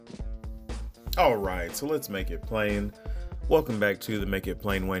All right, so let's make it plain. Welcome back to the Make It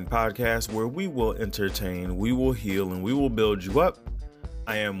Plain Wayne podcast, where we will entertain, we will heal, and we will build you up.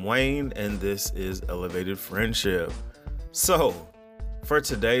 I am Wayne, and this is Elevated Friendship. So, for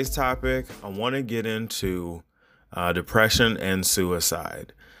today's topic, I want to get into depression and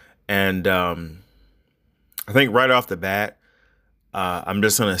suicide. And I think right off the bat, I'm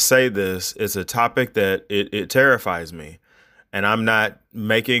just going to say this. It's a topic that it terrifies me. And I'm not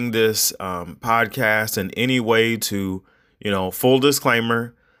making this podcast in any way to, full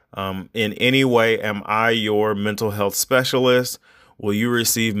disclaimer, in any way am I your mental health specialist? Will you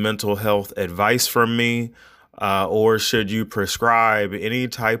receive mental health advice from me? Or should you prescribe any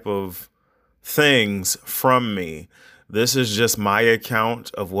type of things from me? This is just my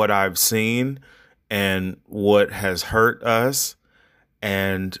account of what I've seen and what has hurt us.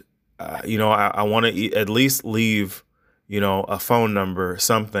 And, I want to at least leave a phone number,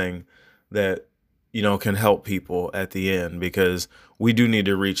 something that, can help people at the end, because we do need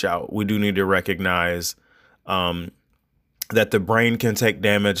to reach out. We do need to recognize that the brain can take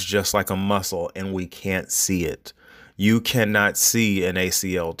damage just like a muscle, and we can't see it. You cannot see an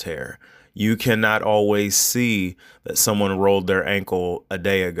ACL tear. You cannot always see that someone rolled their ankle a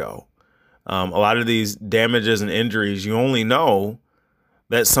day ago. A lot of these damages and injuries, you only know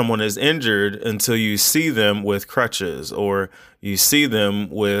that someone is injured until you see them with crutches, or you see them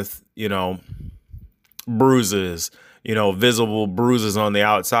with, bruises, visible bruises on the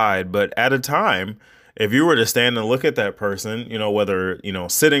outside. But at a time, if you were to stand and look at that person, whether,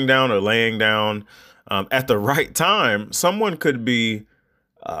 sitting down or laying down, at the right time, someone could be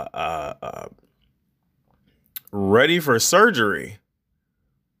ready for surgery,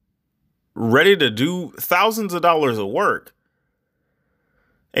 ready to do thousands of dollars of work.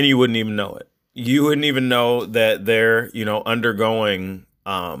 And you wouldn't even know it. You wouldn't even know that they're, undergoing,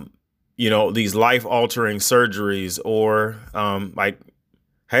 these life-altering surgeries, or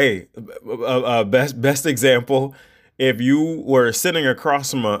best example, if you were sitting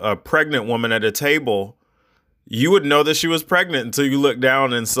across from a pregnant woman at a table, you would know that she was pregnant until you looked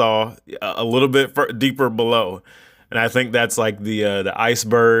down and saw a little bit deeper below. And I think that's like the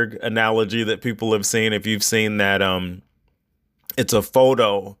iceberg analogy that people have seen. If you've seen that, it's a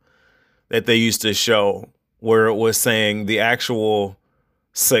photo that they used to show where it was saying the actual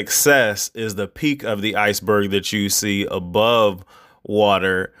success is the peak of the iceberg that you see above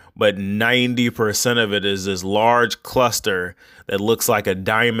water, but 90% of it is this large cluster that looks like a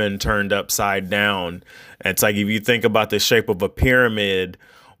diamond turned upside down. And it's like, if you think about the shape of a pyramid,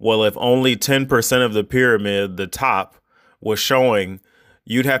 well, if only 10% of the pyramid, the top, was showing,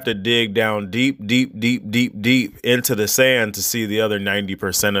 you'd have to dig down deep into the sand to see the other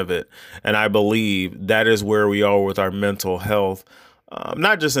 90% of it. And I believe that is where we are with our mental health,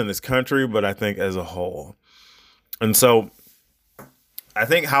 not just in this country, but I think as a whole. And so I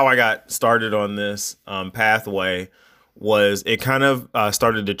think how I got started on this pathway was it kind of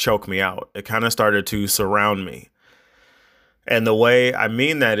started to choke me out. It kind of started to surround me. And the way I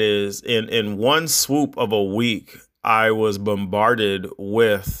mean that is in one swoop of a week, I was bombarded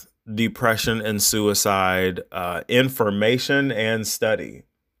with depression and suicide information and study,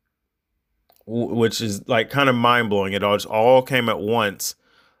 which is like kind of mind blowing. It all came at once,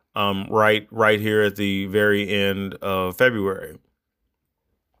 right here at the very end of February.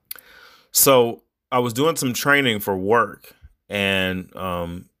 So I was doing some training for work, and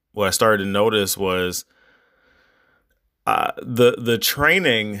what I started to notice was the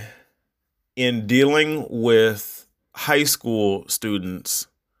training in dealing with high school students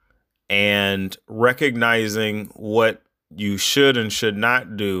and recognizing what you should and should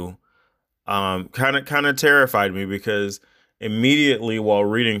not do kind of terrified me, because immediately while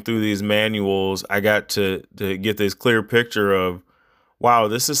reading through these manuals, I got to get this clear picture of, wow,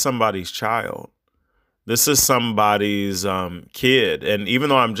 this is somebody's child. This is somebody's kid. And even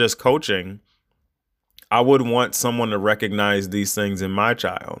though I'm just coaching, I would want someone to recognize these things in my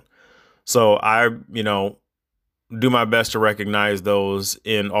child. So I, do my best to recognize those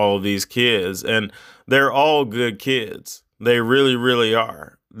in all of these kids. And they're all good kids. They really, really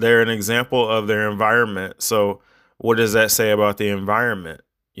are. They're an example of their environment. So what does that say about the environment,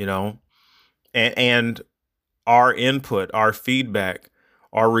 and our input, our feedback,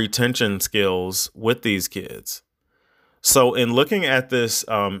 our retention skills with these kids. So in looking at this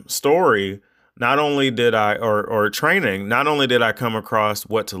story, not only did I, or training, not only did I come across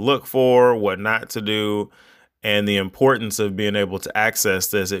what to look for, what not to do, and the importance of being able to access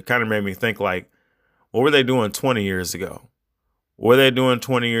this, it kind of made me think, like, what were they doing 20 years ago? What were they doing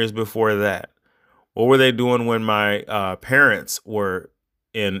 20 years before that? What were they doing when my parents were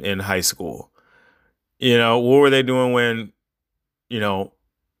in high school? What were they doing when,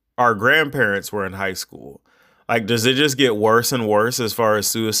 our grandparents were in high school? Like, does it just get worse and worse as far as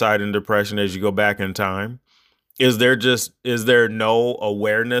suicide and depression as you go back in time? Is there no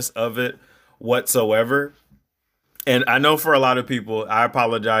awareness of it whatsoever? And I know for a lot of people, I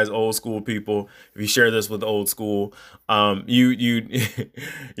apologize, old school people, if you share this with old school, you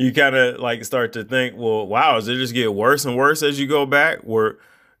you kind of like start to think, well, wow, does it just get worse and worse as you go back? Or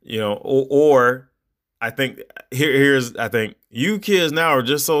I think I think you kids now are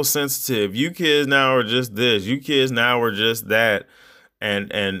just so sensitive. You kids now are just this. You kids now are just that.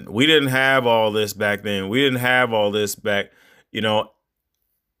 And we didn't have all this back then. We didn't have all this back,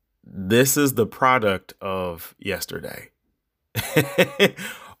 This is the product of yesterday.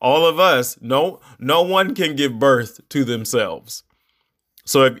 All of us, no one can give birth to themselves.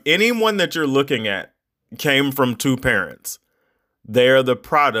 So if anyone that you're looking at came from two parents, they're the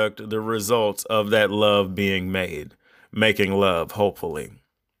product, the results of that love being made, making love, hopefully.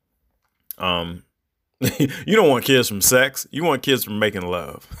 You don't want kids from sex. You want kids from making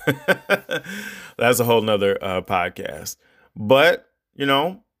love. That's a whole nother podcast. But,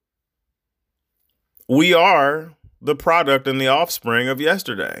 we are the product and the offspring of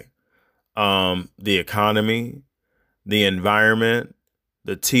yesterday. The economy, the environment,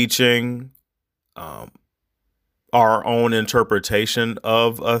 the teaching, our own interpretation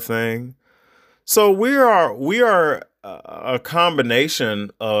of a thing. So we are a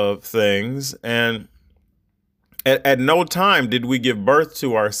combination of things, and at no time did we give birth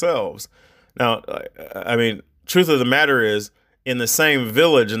to ourselves. Now, I mean, truth of the matter is, in the same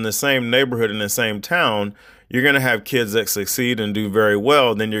village, in the same neighborhood, in the same town, you're going to have kids that succeed and do very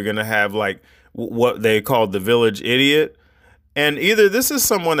well. Then you're going to have like what they call the village idiot. And either this is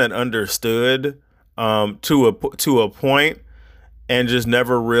someone that understood to a point and just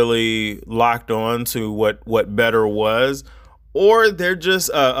never really locked on to what better was, or they're just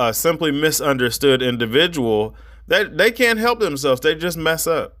a simply misunderstood individual that they can't help themselves. They just mess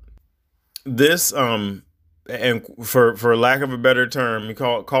up. This and for lack of a better term, you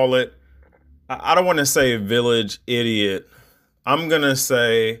call it. I don't want to say village idiot. I'm gonna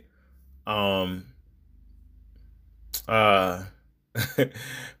say, I'm just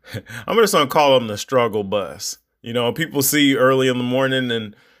gonna call them the struggle bus. People see you early in the morning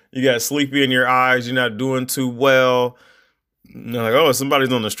and you got sleepy in your eyes. You're not doing too well. And they're like, oh,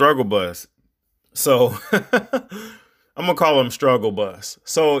 somebody's on the struggle bus. So I'm gonna call them struggle bus.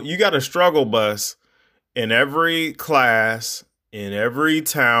 So you got a struggle bus in every class, in every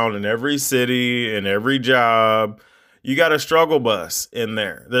town, in every city, in every job. You got a struggle bus in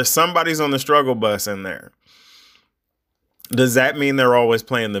there. There's somebody's on the struggle bus in there. Does that mean they're always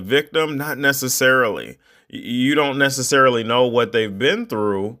playing the victim? Not necessarily. You don't necessarily know what they've been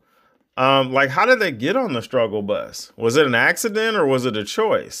through. Like, how did they get on the struggle bus? Was it an accident or was it a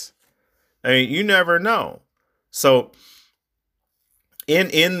choice? I mean, you never know. So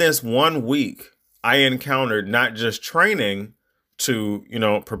in this 1 week, I encountered not just training to,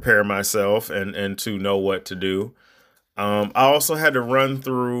 prepare myself and to know what to do. I also had to run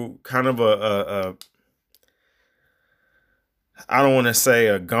through kind of a I don't want to say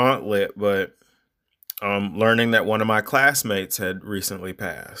a gauntlet, but learning that one of my classmates had recently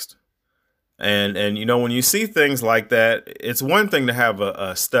passed. And when you see things like that, it's one thing to have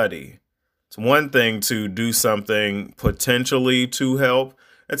a study. It's one thing to do something potentially to help.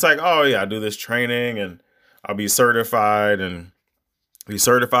 It's like, oh yeah, I do this training and I'll be certified to do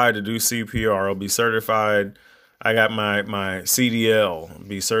CPR. I'll be certified. I got my CDL,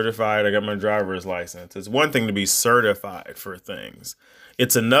 be certified. I got my driver's license. It's one thing to be certified for things.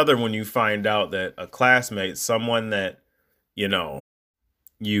 It's another when you find out that a classmate, someone that,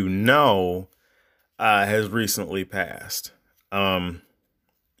 has recently passed.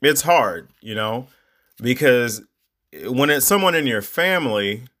 It's hard, because when it's someone in your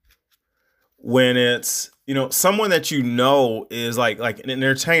family, when it's, someone that is like an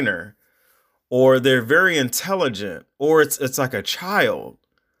entertainer, or they're very intelligent, or it's like a child.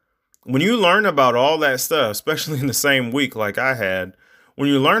 When you learn about all that stuff, especially in the same week like I had, when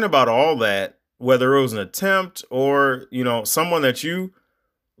you learn about all that, whether it was an attempt or, someone that you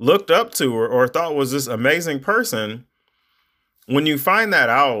looked up to or thought was this amazing person, when you find that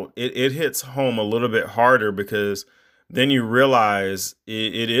out, it hits home a little bit harder, because then you realize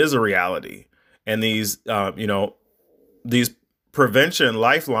it is a reality. And these prevention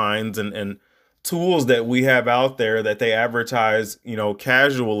lifelines and tools that we have out there that they advertise,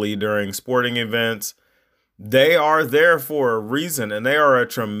 casually during sporting events, they are there for a reason, and they are a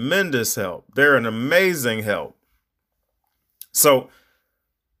tremendous help. They're an amazing help. So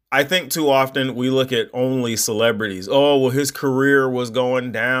I think too often we look at only celebrities. Oh, well, his career was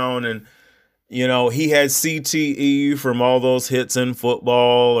going down and, he had CTE from all those hits in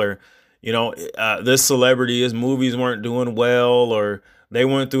football, or, this celebrity, his movies weren't doing well, or they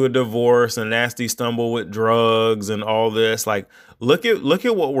went through a divorce and nasty stumble with drugs and all this. Like, look at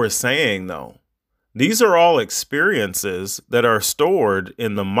what we're saying, though. These are all experiences that are stored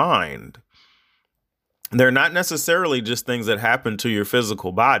in the mind. They're not necessarily just things that happen to your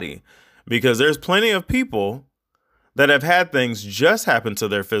physical body, because there's plenty of people that have had things just happen to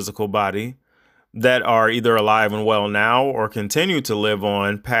their physical body that are either alive and well now or continue to live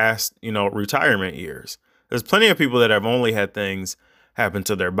on past, retirement years. There's plenty of people that have only had things happen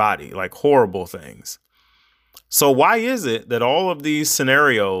to their body, like horrible things. So why is it that all of these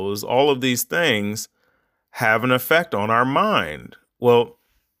scenarios, all of these things have an effect on our mind? Well,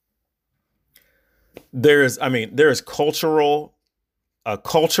 there's cultural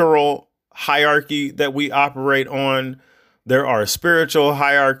hierarchy that we operate on. There are spiritual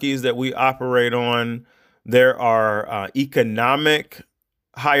hierarchies that we operate on. There are economic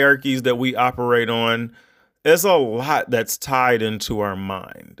hierarchies that we operate on. There's a lot that's tied into our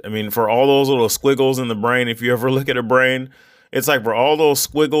mind. I mean, for all those little squiggles in the brain, if you ever look at a brain, it's like for all those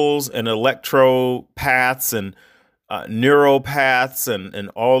squiggles and electro paths and neural paths and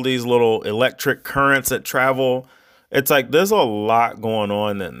all these little electric currents that travel, it's like there's a lot going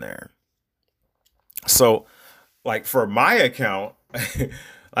on in there. So, like for my account,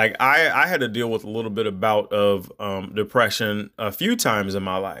 like I had to deal with a little bit of depression a few times in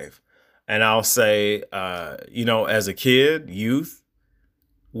my life. And I'll say, as a kid, youth,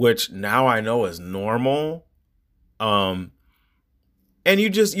 which now I know is normal. And you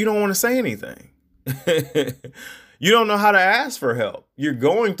don't want to say anything. You don't know how to ask for help. You're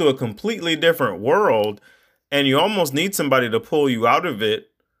going through a completely different world, and you almost need somebody to pull you out of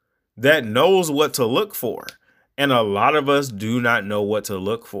it that knows what to look for. And a lot of us do not know what to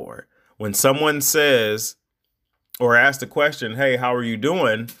look for. When someone says or asks the question, hey, how are you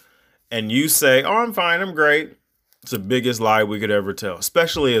doing? And you say, oh, I'm fine, I'm great. It's the biggest lie we could ever tell,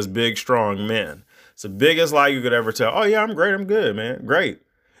 especially as big, strong men. It's the biggest lie you could ever tell. Oh, yeah, I'm great. I'm good, man. Great.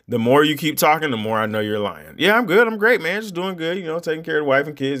 The more you keep talking, the more I know you're lying. Yeah, I'm good. I'm great, man. Just doing good. Taking care of the wife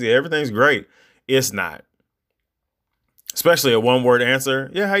and kids. Yeah, everything's great. It's not. Especially a one-word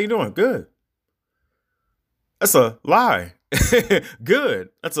answer. Yeah, how you doing? Good. That's a lie. Good.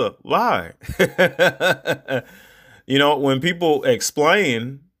 That's a lie. When people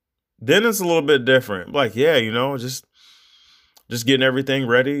explain, then it's a little bit different. Like, yeah, just getting everything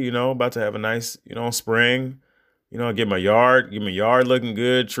ready, about to have a nice, spring, get my yard looking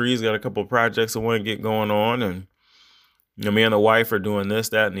good. Trees, got a couple of projects I want to get going on. And, me and the wife are doing this,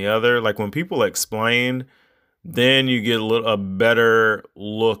 that, and the other. Like when people explain, then you get a better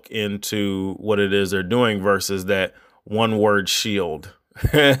look into what it is they're doing versus that one word shield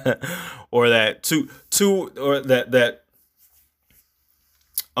or that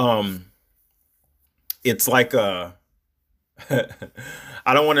it's like a,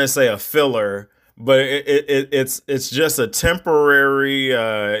 I don't want to say a filler, but it's just a temporary,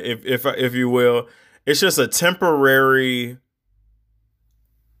 if you will, it's just a temporary,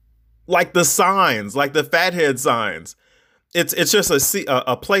 like the signs, like the fathead signs. It's just a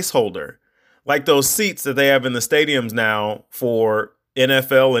placeholder, like those seats that they have in the stadiums now for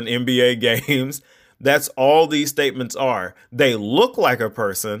NFL and NBA games. That's all these statements are. They look like a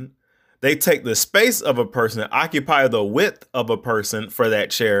person. They take the space of a person, occupy the width of a person for that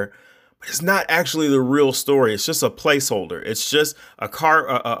chair, but it's not actually the real story. It's just a placeholder. It's just a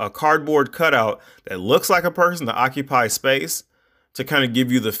cardboard cutout that looks like a person to occupy space to kind of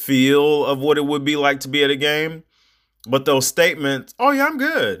give you the feel of what it would be like to be at a game. But those statements, oh yeah, I'm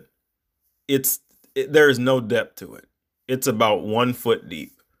good. There is no depth to it. It's about 1 foot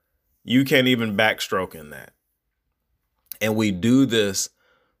deep. You can't even backstroke in that. And we do this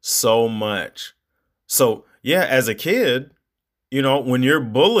so much. So yeah, as a kid, when you're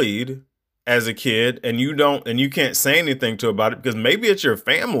bullied as a kid and you can't say anything about it because maybe it's your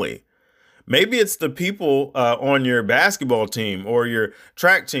family. Maybe it's the people on your basketball team or your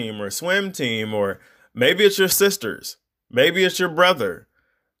track team or swim team, or maybe it's your sisters. Maybe it's your brother.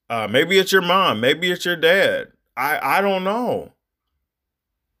 Maybe it's your mom. Maybe it's your dad. I don't know.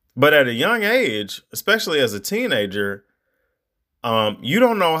 But at a young age, especially as a teenager, you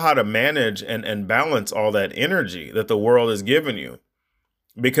don't know how to manage and balance all that energy that the world has given you,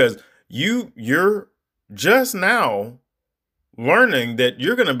 because you're just now learning that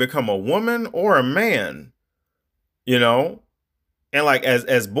you're going to become a woman or a man, and like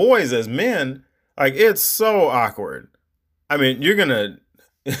as boys, as men, like it's so awkward. I mean, you're going to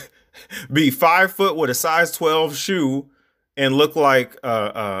be 5 foot with a size 12 shoe and look like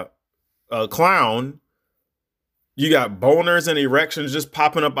a clown. You got boners and erections just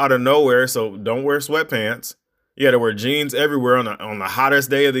popping up out of nowhere. So don't wear sweatpants. You got to wear jeans everywhere on the hottest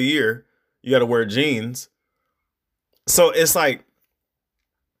day of the year. You got to wear jeans. So it's like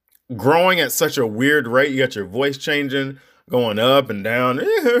growing at such a weird rate. You got your voice changing, going up and down.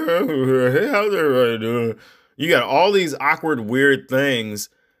 How's everybody doing? You got all these awkward, weird things.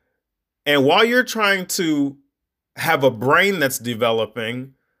 And while you're trying to have a brain that's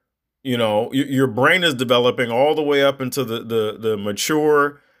developing, you know, your brain is developing all the way up into the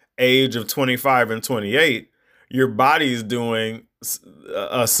mature age of 25 and 28, your body's doing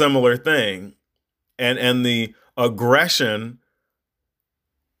a similar thing. And the aggression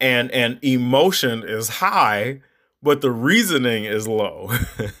and emotion is high, but the reasoning is low.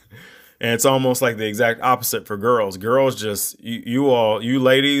 And it's almost like the exact opposite for girls. Girls just, you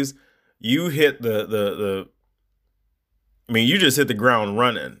ladies, you hit you just hit the ground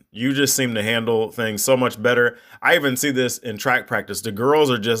running. You just seem to handle things so much better. I even see this in track practice. The girls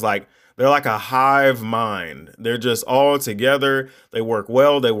are just like, they're like a hive mind. They're just all together. They work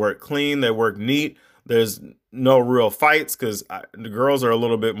well. They work clean. They work neat. There's no real fights because the girls are a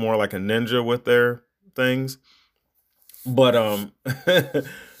little bit more like a ninja with their things. But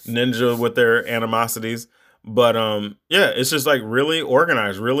ninja with their animosities. But yeah, it's just like really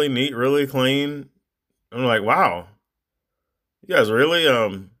organized, really neat, really clean. I'm like, wow. You guys really,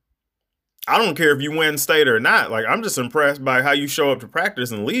 I don't care if you win state or not. Like, I'm just impressed by how you show up to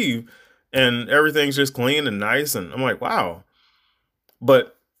practice and leave and everything's just clean and nice. And I'm like, wow.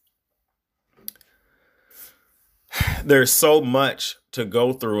 But there's so much to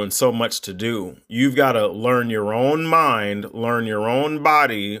go through and so much to do. You've got to learn your own mind, learn your own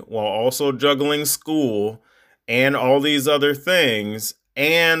body while also juggling school and all these other things,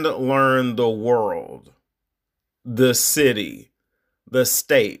 and learn the world, the city, the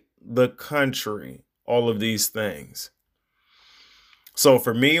state, the country, all of these things. So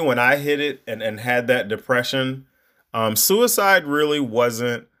for me, when I hit it and had that depression, suicide really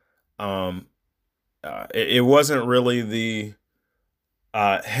wasn't, it wasn't really the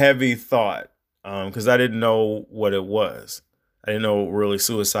heavy thought, because I didn't know what it was. I didn't know what really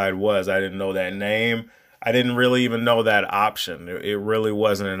suicide was. I didn't know that name. I didn't really even know that option. It really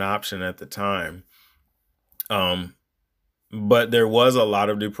wasn't an option at the time. But there was a lot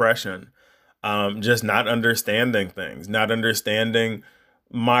of depression, just not understanding things, not understanding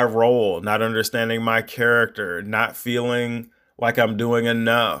my role, not understanding my character, not feeling like I'm doing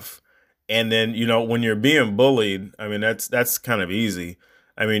enough. And then, you know, when you're being bullied, I mean, that's kind of easy.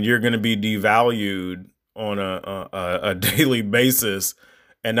 I mean, you're going to be devalued on a daily basis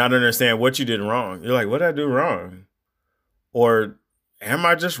and not understand what you did wrong. You're like, what did I do wrong? Or am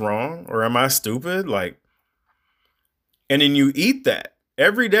I just wrong? Or am I stupid? Like, and then you eat that.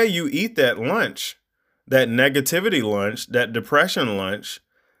 Every day you eat that lunch, that negativity lunch, that depression lunch,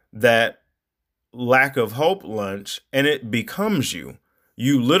 that lack of hope lunch, and it becomes you.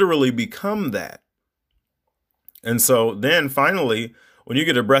 You literally become that. And so then finally, when you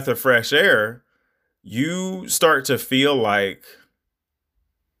get a breath of fresh air, you start to feel like,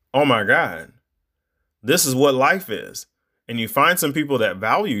 oh my God, this is what life is. And you find some people that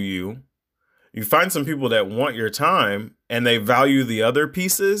value you. You find some people that want your time and they value the other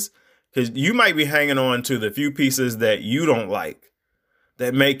pieces, because you might be hanging on to the few pieces that you don't like,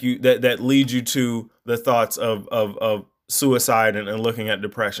 that make you, that lead you to the thoughts of suicide and looking at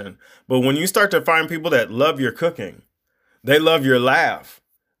depression. But when you start to find people that love your cooking, they love your laugh,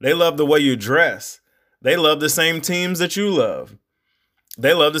 they love the way you dress, they love the same teams that you love,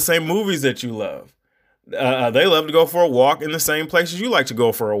 they love the same movies that you love, they love to go for a walk in the same places you like to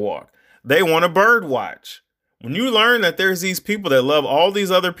go for a walk. They want to bird watch. When you learn that there's these people that love all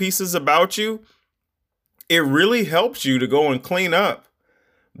these other pieces about you, it really helps you to go and clean up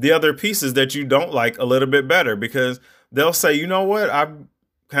the other pieces that you don't like a little bit better, because they'll say, you know what, I've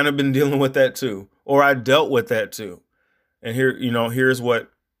kind of been dealing with that too, or I dealt with that too. And here, you know, here's what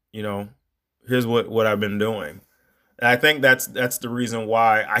I've been doing. And I think that's the reason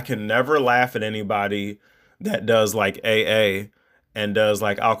why I can never laugh at anybody that does like AA and does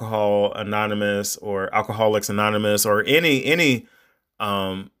like Alcohol Anonymous or Alcoholics Anonymous or any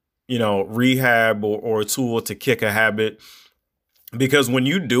rehab or tool to kick a habit. Because when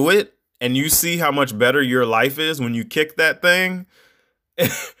you do it and you see how much better your life is when you kick that thing,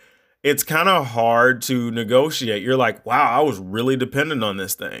 it's kind of hard to negotiate. You're like, wow, I was really dependent on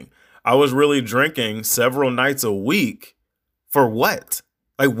this thing. I was really drinking several nights a week for what?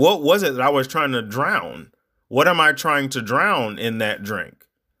 Like, what was it that I was trying to drown? What am I trying to drown in that drink?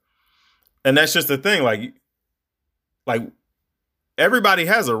 And that's just the thing. Like everybody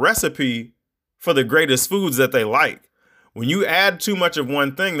has a recipe for the greatest foods that they like. When you add too much of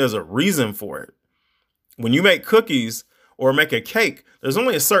one thing, there's a reason for it. When you make cookies or make a cake, there's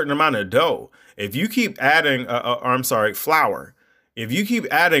only a certain amount of dough. If you keep adding, flour. If you keep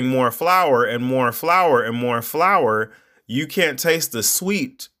adding more flour and more flour and more flour, you can't taste the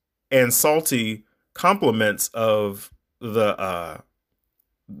sweet and salty complements of the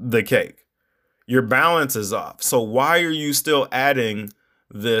cake. Your balance is off. So why are you still adding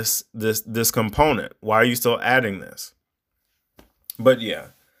this component? Why are you still adding this? But yeah.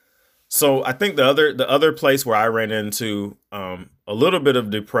 So I think the other place where I ran into a little bit of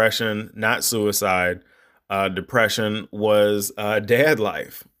depression, not suicide, depression, was dad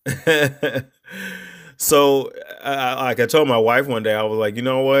life. So like I told my wife one day, I was like, you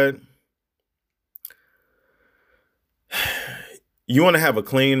know what? You want to have a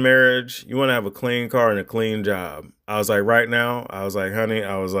clean marriage, you want to have a clean car and a clean job. I was like, right now, I was like, honey,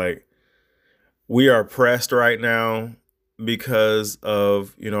 I was like, we are pressed right now because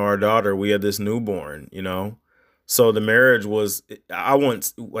of, our daughter. We had this newborn, So the marriage was,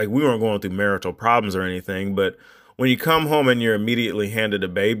 we weren't going through marital problems or anything, but when you come home and you're immediately handed a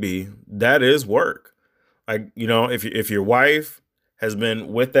baby, that is work. Like, if your wife has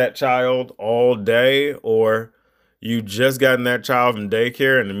been with that child all day, or you just gotten that child from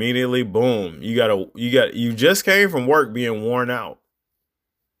daycare and immediately, boom, you just came from work being worn out.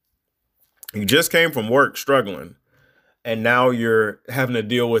 You just came from work struggling. And now you're having to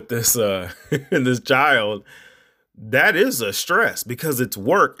deal with this this child. That is a stress because it's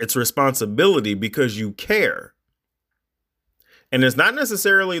work, it's responsibility, because you care. And it's not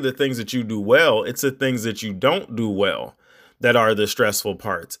necessarily the things that you do well, it's the things that you don't do well that are the stressful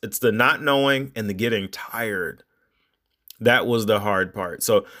parts. It's the not knowing and the getting tired. That was the hard part.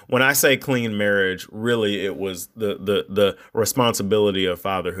 So when I say clean marriage, really it was the responsibility of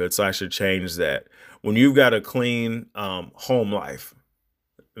fatherhood. So I should change that. When you've got a clean home life,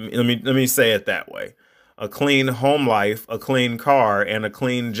 let me say it that way: a clean home life, a clean car, and a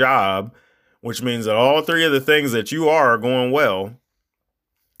clean job, which means that all three of the things that you are going well,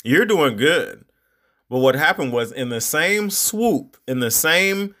 you're doing good. But what happened was, in the same swoop, in the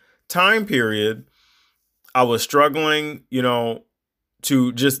same time period, I was struggling,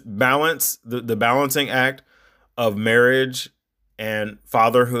 to just balance the balancing act of marriage and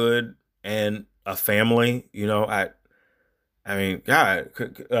fatherhood and a family. I mean, God,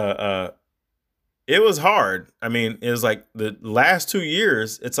 it was hard. I mean, it was like the last 2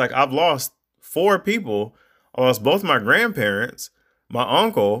 years, it's like I've lost 4 people. I lost both my grandparents, my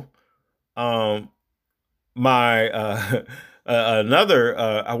uncle, my another,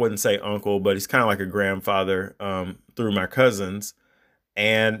 I wouldn't say uncle, but he's kind of like a grandfather through my cousins,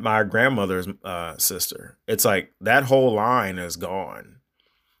 and my grandmother's sister. It's like that whole line is gone.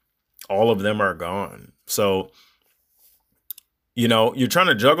 All of them are gone. So, you're trying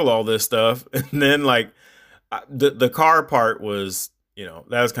to juggle all this stuff. And then like the car part was, that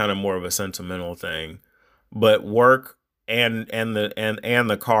was kind of more of a sentimental thing, but work and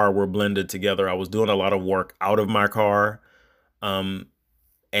the car were blended together. I was doing a lot of work out of my car.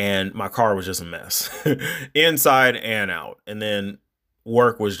 And my car was just a mess inside and out. And then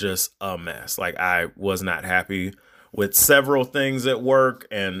work was just a mess. Like, I was not happy with several things at work,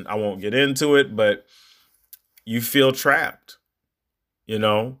 and I won't get into it, but you feel trapped,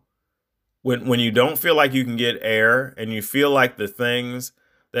 when you don't feel like you can get air, and you feel like the things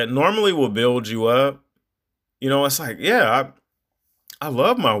that normally will build you up, it's like, yeah, I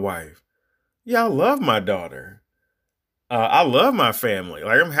love my wife. Yeah, I love my daughter. I love my family.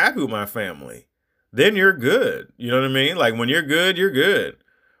 Like, I'm happy with my family. Then you're good. You know what I mean? Like, when you're good, you're good.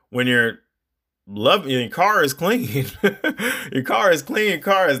 When your car is clean. Your car is clean. Your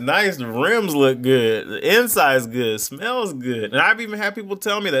car is nice. The rims look good. The inside's good. Smells good. And I've even had people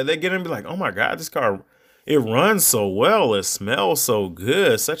tell me that. They get in and be like, oh my God, this car, it runs so well. It smells so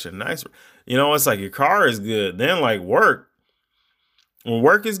good. Such a nice, it's like your car is good. Then like work. When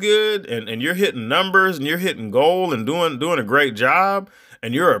work is good and you're hitting numbers and you're hitting goal and doing a great job,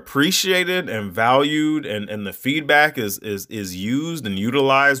 and you're appreciated and valued, and the feedback is used and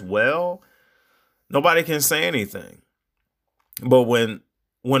utilized well, nobody can say anything. But when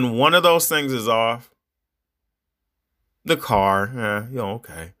one of those things is off, the car,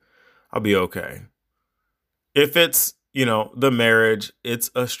 okay, I'll be okay. If it's, the marriage, it's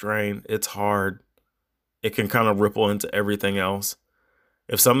a strain, it's hard. It can kind of ripple into everything else.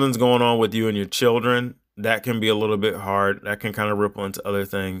 If something's going on with you and your children, that can be a little bit hard. That can kind of ripple into other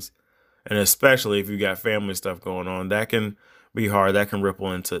things. And especially if you got family stuff going on, that can be hard. That can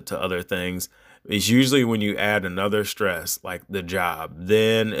ripple into other things. It's usually when you add another stress, like the job,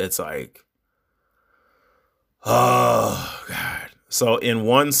 then it's like, oh God. So in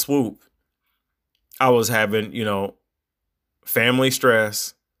one swoop, I was having, family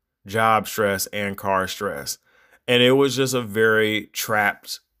stress, job stress, and car stress. And it was just a very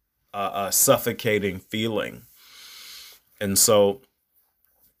trapped, suffocating feeling. And so,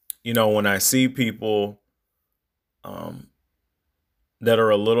 when I see people that are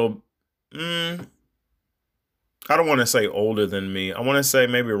a little, I don't want to say older than me. I want to say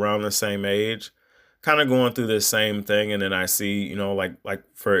maybe around the same age, kind of going through this same thing. And then I see, like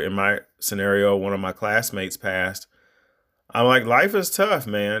for in my scenario, one of my classmates passed. I'm like, life is tough,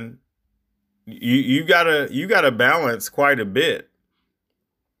 man. You gotta balance quite a bit.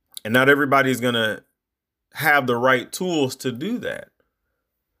 And not everybody's going to have the right tools to do that.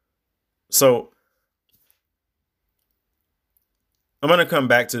 So I'm going to come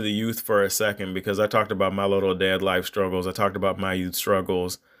back to the youth for a second, because I talked about my little dad life struggles. I talked about my youth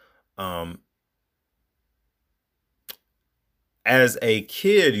struggles. As a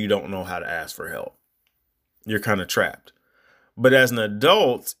kid, you don't know how to ask for help. You're kind of trapped. But as an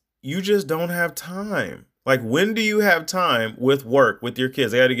adult, you just don't have time. Like, when do you have time with work, with your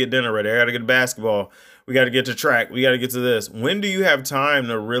kids? They got to get dinner ready. I got to get basketball. We got to get to track. We got to get to this. When do you have time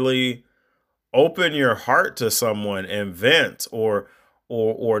to really open your heart to someone and vent or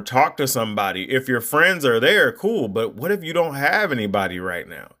talk to somebody? If your friends are there, cool. But what if you don't have anybody right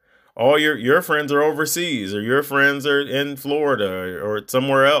now? All your friends are overseas, or your friends are in Florida or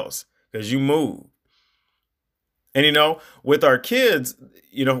somewhere else because you moved. And, with our kids,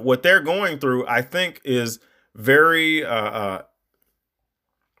 what they're going through, I think is very,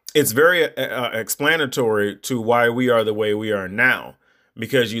 it's very explanatory to why we are the way we are now.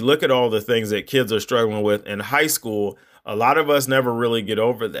 Because you look at all the things that kids are struggling with in high school, a lot of us never really get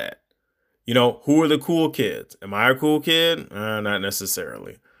over that. Who are the cool kids? Am I a cool kid? Not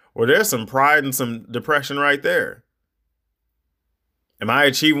necessarily. Well, there's some pride and some depression right there. Am I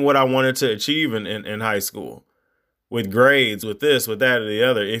achieving what I wanted to achieve in high school? With grades, with this, with that, or the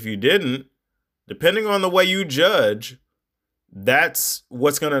other. If you didn't, depending on the way you judge, that's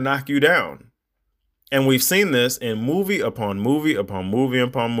what's going to knock you down. And we've seen this in movie upon movie upon movie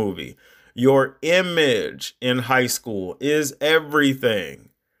upon movie. Your image in high school is everything.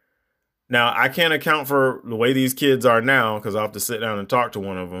 Now, I can't account for the way these kids are now, because I'll have to sit down and talk to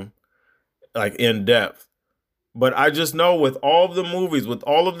one of them, like, in depth. But I just know with all of the movies, with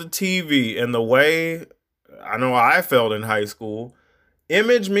all of the TV, and the way I know I felt in high school,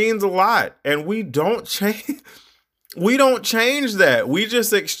 image means a lot. And we don't change. We don't change that. We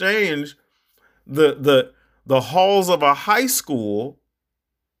just exchange the halls of a high school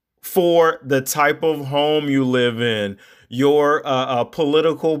for the type of home you live in, your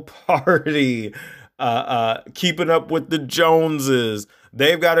political party, keeping up with the Joneses.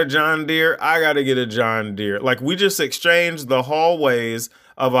 They've got a John Deere. I got to get a John Deere. Like, we just exchange the hallways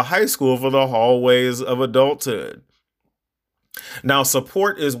of a high school for the hallways of adulthood. Now,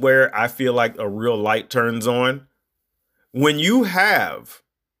 support is where I feel like a real light turns on. When you have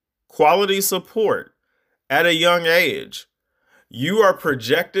quality support at a young age, you are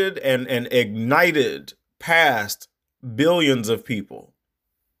projected and ignited past billions of people.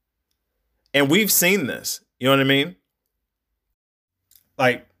 And we've seen this. You know what I mean?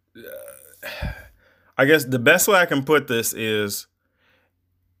 Like, I guess the best way I can put this is,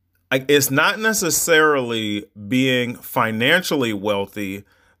 like, it's not necessarily being financially wealthy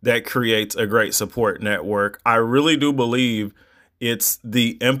that creates a great support network. I really do believe it's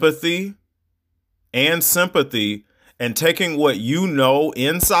the empathy and sympathy and taking what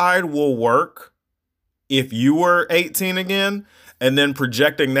inside will work if you were 18 again, and then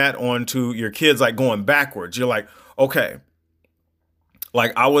projecting that onto your kids, like going backwards. You're like, okay,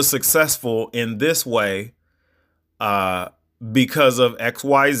 like, I was successful in this way because of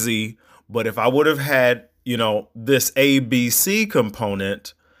XYZ, but if I would have had, this ABC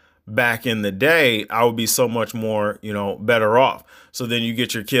component back in the day, I would be so much more, better off. So then you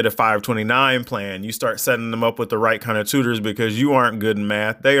get your kid a 529 plan. You start setting them up with the right kind of tutors because you aren't good in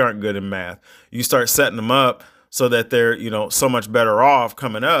math. They aren't good in math. You start setting them up so that they're, so much better off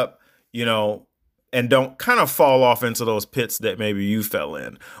coming up, and don't kind of fall off into those pits that maybe you fell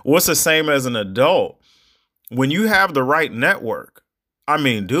in. What's the same as an adult? When you have the right network, I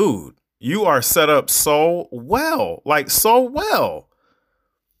mean, dude, you are set up so well, like so well.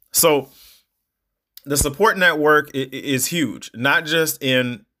 So the support network is huge, not just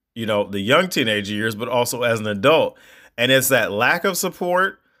in, the young teenage years, but also as an adult. And it's that lack of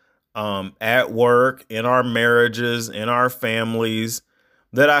support at work, in our marriages, in our families,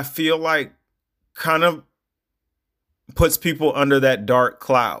 that I feel like kind of puts people under that dark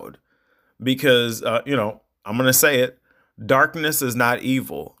cloud because, I'm going to say it. Darkness is not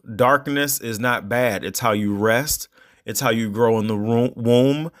evil. Darkness is not bad. It's how you rest. It's how you grow in the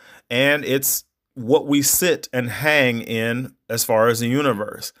womb. And it's what we sit and hang in as far as the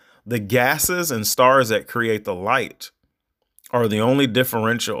universe. The gases and stars that create the light are the only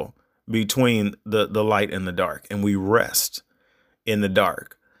differential between the light and the dark. And we rest in the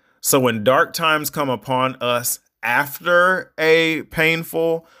dark. So when dark times come upon us after a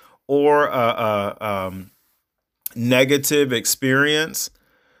painful or negative experience,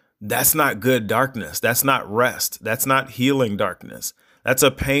 that's not good darkness. That's not rest. That's not healing darkness. That's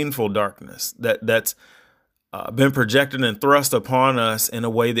a painful darkness that's been projected and thrust upon us in a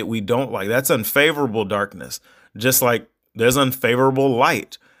way that we don't like. That's unfavorable darkness, just like there's unfavorable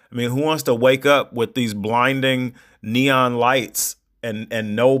light. I mean, who wants to wake up with these blinding neon lights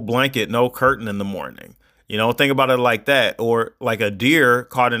and no blanket, no curtain in the morning? Think about it like that. Or like a deer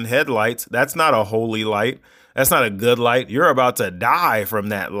caught in headlights. That's not a holy light. That's not a good light. You're about to die from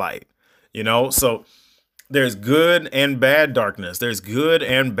that light. So there's good and bad darkness. There's good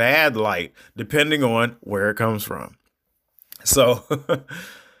and bad light, depending on where it comes from. So,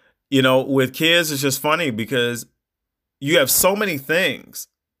 with kids, it's just funny because you have so many things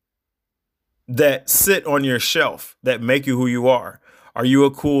that sit on your shelf that make you who you are. Are you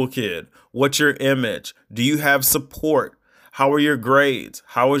a cool kid? What's your image? Do you have support? How are your grades?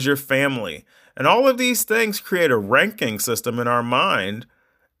 How is your family? And all of these things create a ranking system in our mind.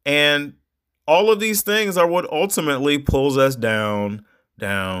 And all of these things are what ultimately pulls us down,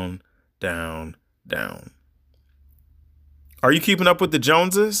 down, down, down. Are you keeping up with the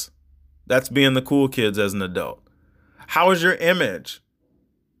Joneses? That's being the cool kids as an adult. How is your image?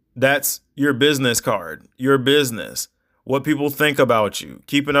 That's your business card, your business, what people think about you,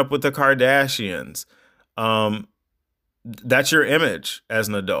 keeping up with the Kardashians. That's your image as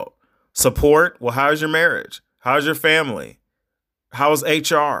an adult. Support. Well, how's your marriage? How's your family? How's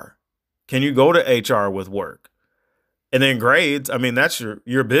HR? Can you go to HR with work? And then grades. I mean, that's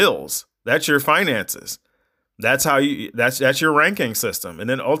your bills. That's your finances. That's how that's your ranking system. And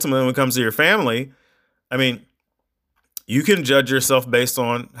then ultimately, when it comes to your family, I mean, you can judge yourself based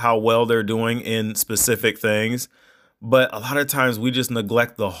on how well they're doing in specific things. But a lot of times we just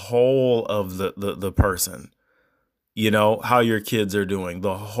neglect the whole of the person, how your kids are doing,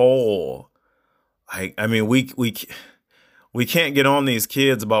 the whole. We can't get on these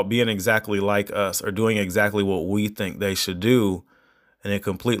kids about being exactly like us or doing exactly what we think they should do and then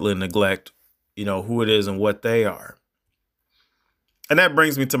completely neglect, who it is and what they are. And that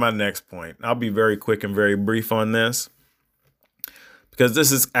brings me to my next point. I'll be very quick and very brief on this because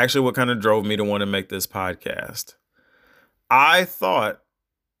this is actually what kind of drove me to want to make this podcast. I thought,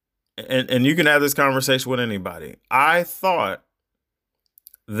 and you can have this conversation with anybody, I thought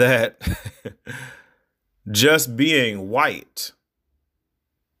that just being white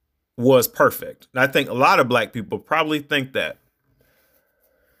was perfect. And I think a lot of black people probably think that.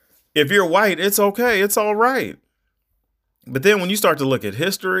 If you're white, it's okay. It's all right. But then when you start to look at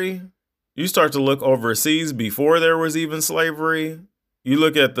history, you start to look overseas before there was even slavery. You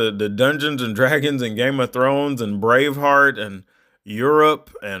look at the Dungeons and Dragons and Game of Thrones and Braveheart and Europe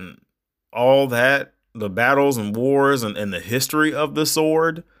and all that, the battles and wars and the history of the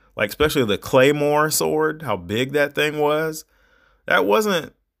sword, like especially the Claymore sword, how big that thing was. That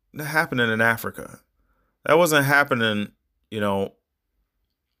wasn't happening in Africa. That wasn't happening,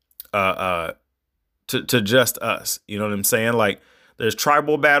 to just us. You know what I'm saying? Like there's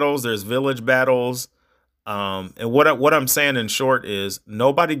tribal battles, there's village battles. And what I'm saying in short is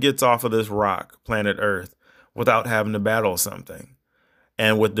nobody gets off of this rock, planet Earth, without having to battle something.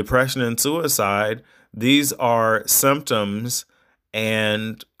 And with depression and suicide, these are symptoms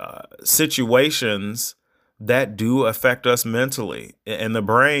and situations that do affect us mentally. And the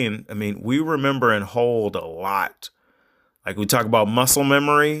brain, I mean, we remember and hold a lot. Like we talk about muscle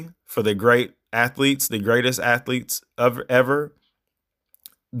memory for the great athletes, the greatest athletes ever.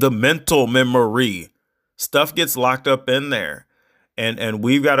 The mental memory. Stuff gets locked up in there. And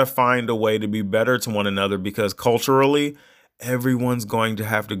we've got to find a way to be better to one another because culturally, everyone's going to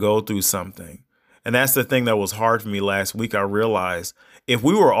have to go through something. And that's the thing that was hard for me last week. I realized if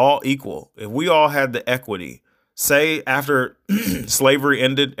we were all equal, if we all had the equity, say after slavery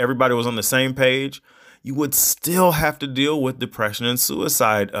ended, everybody was on the same page, you would still have to deal with depression and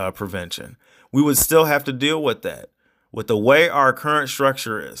suicide prevention. We would still have to deal with that. With the way our current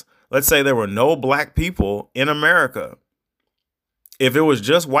structure is. Let's say there were no black people in America. If it was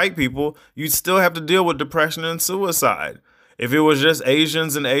just white people, you'd still have to deal with depression and suicide. If it was just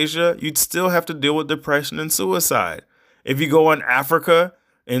Asians in Asia, you'd still have to deal with depression and suicide. If you go in Africa,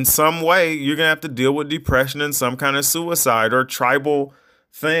 in some way, you're going to have to deal with depression and some kind of suicide or tribal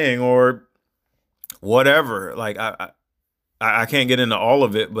thing or whatever. Like, I can't get into all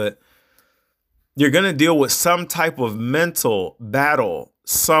of it, but you're going to deal with some type of mental battle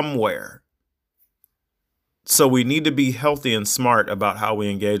somewhere. So we need to be healthy and smart about how we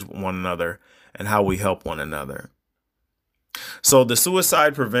engage with one another and how we help one another. So the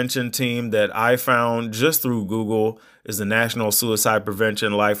suicide prevention team that I found just through Google is the National Suicide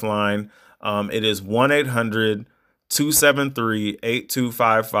Prevention Lifeline. It is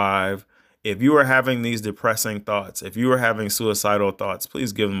 1-800-273-8255. If you are having these depressing thoughts, if you are having suicidal thoughts,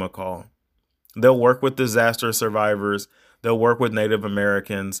 please give them a call. They'll work with disaster survivors. They'll work with Native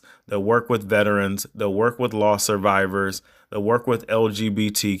Americans. They'll work with veterans. They'll work with loss survivors. They'll work with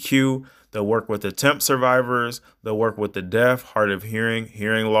LGBTQ. They'll work with attempt survivors. They'll work with the deaf, hard of hearing,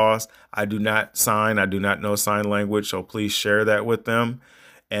 hearing loss. I do not know sign language, so please share that with them.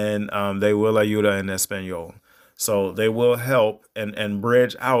 And they will ayuda en español. So they will help and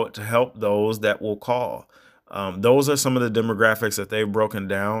bridge out to help those that will call. Those are some of the demographics that they've broken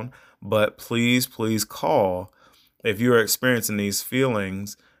down. But please call if you're experiencing these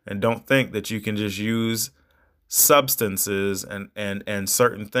feelings, and don't think that you can just use substances and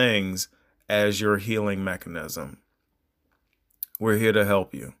certain things as your healing mechanism. We're here to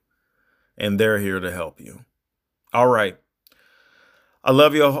help you, and they're here to help you. All right. I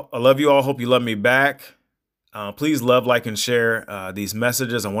love you all. Hope you love me back. Please love, like, and share these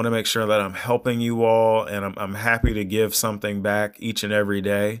messages. I want to make sure that I'm helping you all, and I'm happy to give something back each and every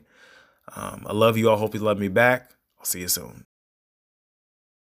day. I love you all. Hope you love me back. I'll see you soon.